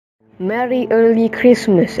Merry early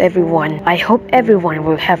Christmas, everyone. I hope everyone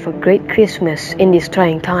will have a great Christmas in these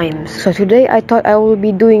trying times. So today I thought I will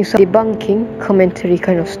be doing some debunking, commentary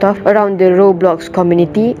kind of stuff around the Roblox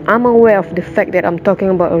community. I'm aware of the fact that I'm talking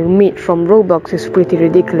about a myth from Roblox is pretty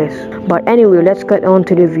ridiculous. But anyway, let's get on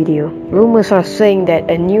to the video. Rumors are saying that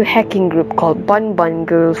a new hacking group called Bun Bun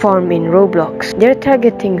Girls formed in Roblox. They're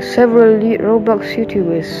targeting several Roblox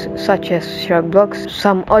YouTubers such as Roblox,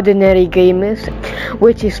 some ordinary gamers,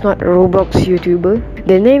 which is not Roblox YouTuber.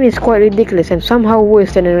 The name is quite ridiculous and somehow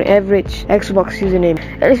worse than an average Xbox username.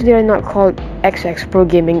 At least they are not called XX Pro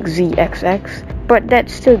Gaming ZXX, but that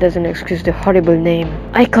still doesn't excuse the horrible name.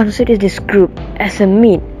 I consider this group as a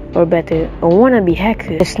myth, or better, a wannabe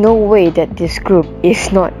hacker. There's no way that this group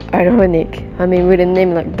is not ironic. I mean, with a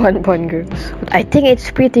name like Bun Bun Girls. I think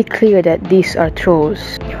it's pretty clear that these are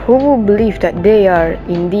trolls. Who will believe that they are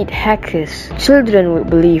indeed hackers? Children will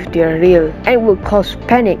believe they are real and will cause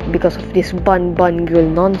panic because of this Bun Bun Girl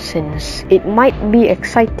nonsense. It might be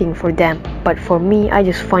exciting for them, but for me, I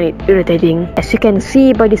just find it irritating. As you can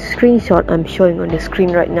see by this screenshot I'm showing on the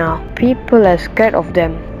screen right now, people are scared of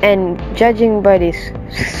them. And judging by this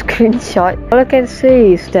screenshot, all I can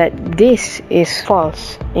say is that this is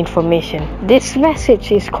false information. This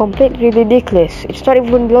message is completely ridiculous. It's not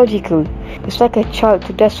even logical. It's like a child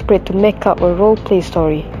too desperate to make up a roleplay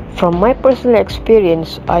story. From my personal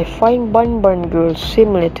experience, I find Bun Bun Girls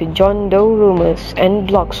similar to John Doe rumors and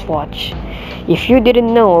Blogswatch. If you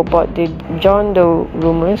didn't know about the John Doe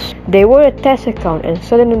rumors, they were a test account and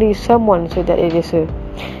suddenly someone said that it is a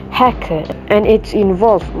hacker and it's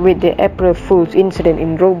involved with the April Fool's incident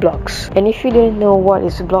in Roblox. And if you didn't know what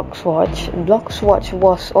is Blogswatch, Blogswatch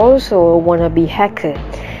was also a wannabe hacker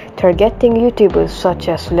targeting YouTubers such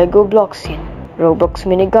as Lego Blocksin, Roblox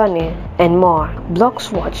Minigane, and more.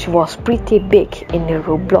 Blogswatch was pretty big in the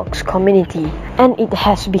Roblox community, and it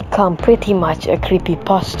has become pretty much a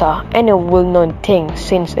creepypasta and a well-known thing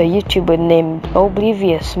since a YouTuber named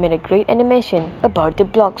Oblivious made a great animation about the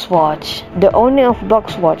Blogswatch. The owner of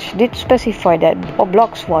Blogswatch did specify that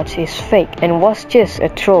Blogswatch is fake and was just a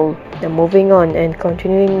troll. Now moving on and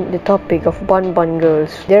continuing the topic of Bun Bun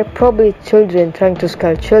Girls. They're probably children trying to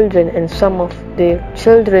scare children, and some of the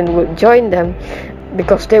children will join them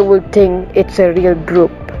because they will think it's a real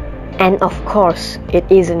group. And of course, it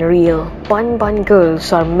isn't real. Bun Bun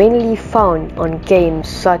Girls are mainly found on games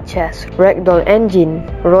such as Ragdoll Engine,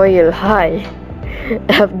 Royal High,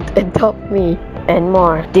 Adopt Me, and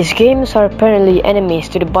more. These games are apparently enemies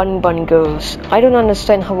to the Bun Bun Girls. I don't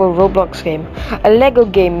understand how a Roblox game, a Lego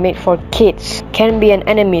game made for kids, can be an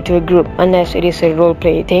enemy to a group unless it is a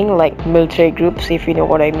roleplay thing like military groups, if you know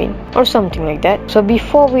what I mean, or something like that. So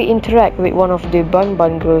before we interact with one of the Bun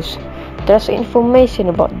Bun Girls, there's information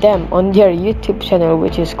about them on their YouTube channel,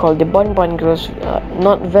 which is called the Bun Bun Girls.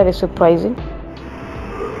 Not very surprising.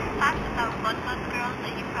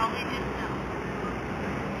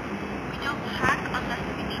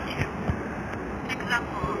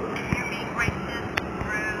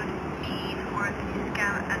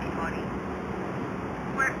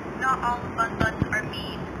 Not all the Bun Buns are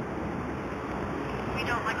mean. We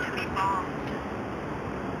don't like to be bombed.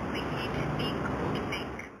 We need to be cool to think.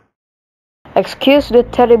 Excuse the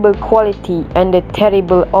terrible quality and the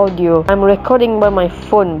terrible audio. I'm recording by my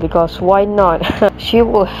phone because why not? She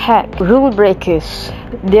will hack rule breakers.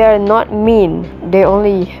 They are not mean. They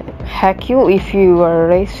only hack you if you are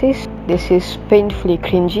racist. This is painfully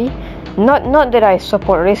cringy. Not that I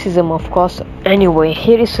support racism, of course. Anyway,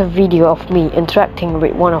 here is a video of me interacting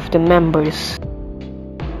with one of the members.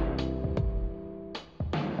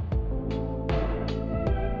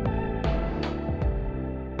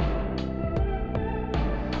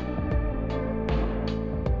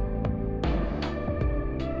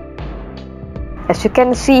 As you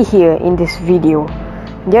can see here in this video,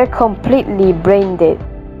 they're completely brain dead.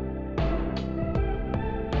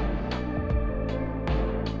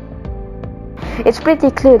 It's pretty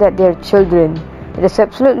clear that they're children. There's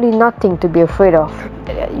absolutely nothing to be afraid of.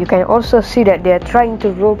 You can also see that they're trying to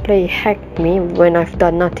roleplay hack me when I've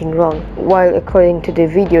done nothing wrong, while according to the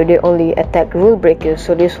video they only attack rule breakers,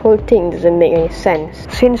 so this whole thing doesn't make any sense.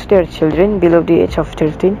 Since they're children below the age of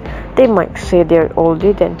 13, they might say they're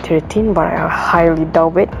older than 13, but I highly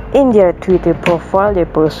doubt it. In their Twitter profile they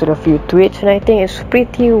posted a few tweets and I think it's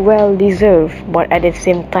pretty well deserved, but at the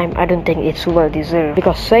same time I don't think it's well deserved,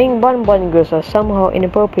 because saying Bun Bun Girls are somehow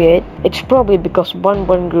inappropriate, it's probably because Bun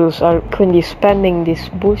Bun Girls are currently spamming this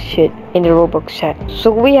bullshit in the Roblox chat.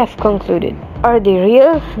 So we have concluded. Are they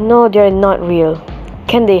real? No, they're not real.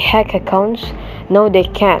 Can they hack accounts? No, they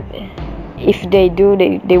can't. If they do,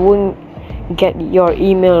 they won't get your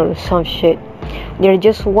email or some shit. They're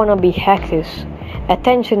just wannabe hackers,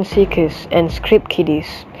 attention seekers, and script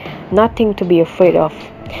kiddies. Nothing to be afraid of.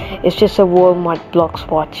 It's just a Walmart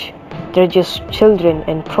blogspot. They're just children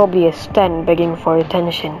and probably a stand begging for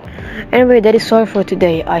attention. Anyway, that is all for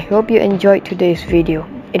today. I hope you enjoyed today's video.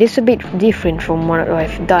 It is a bit different from what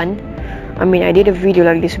I've done. I did a video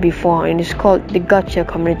like this before and it's called the Gacha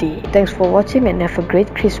Community. Thanks for watching and have a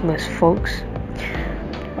great Christmas, folks.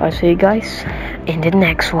 I'll see you guys in the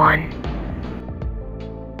next one.